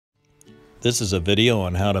This is a video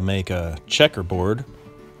on how to make a checkerboard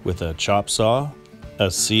with a chop saw, a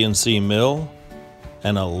CNC mill,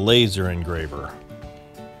 and a laser engraver.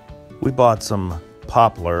 We bought some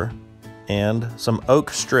poplar and some oak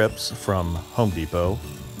strips from Home Depot,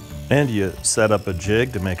 and you set up a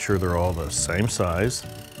jig to make sure they're all the same size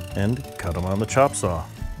and cut them on the chop saw.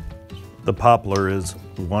 The poplar is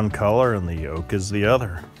one color and the oak is the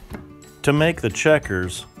other. To make the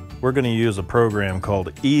checkers, we're going to use a program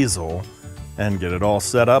called Easel and get it all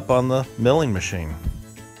set up on the milling machine.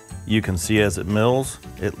 You can see as it mills,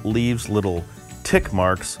 it leaves little tick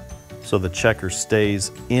marks so the checker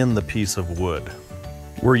stays in the piece of wood.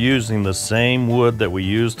 We're using the same wood that we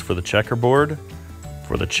used for the checkerboard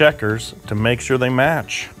for the checkers to make sure they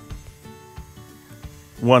match.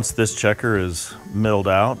 Once this checker is milled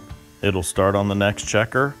out, it'll start on the next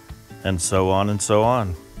checker, and so on and so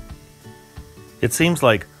on. It seems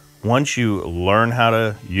like once you learn how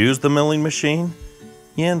to use the milling machine,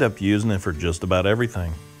 you end up using it for just about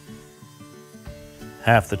everything.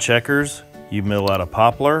 Half the checkers you mill out of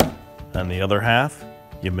poplar, and the other half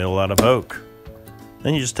you mill out of oak.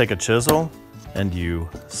 Then you just take a chisel and you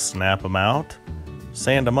snap them out,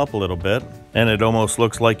 sand them up a little bit, and it almost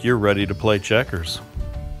looks like you're ready to play checkers.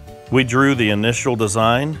 We drew the initial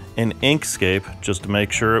design in Inkscape just to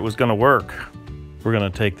make sure it was going to work. We're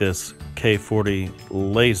going to take this K40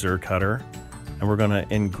 laser cutter and we're going to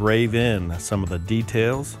engrave in some of the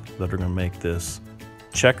details that are going to make this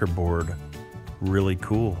checkerboard really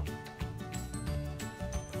cool.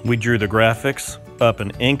 We drew the graphics up in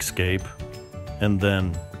Inkscape and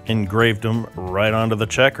then engraved them right onto the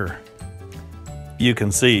checker. You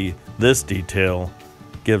can see this detail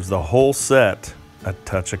gives the whole set a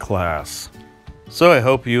touch of class. So I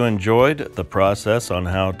hope you enjoyed the process on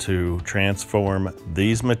how to transform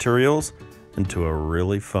these materials into a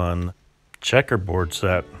really fun checkerboard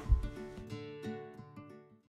set.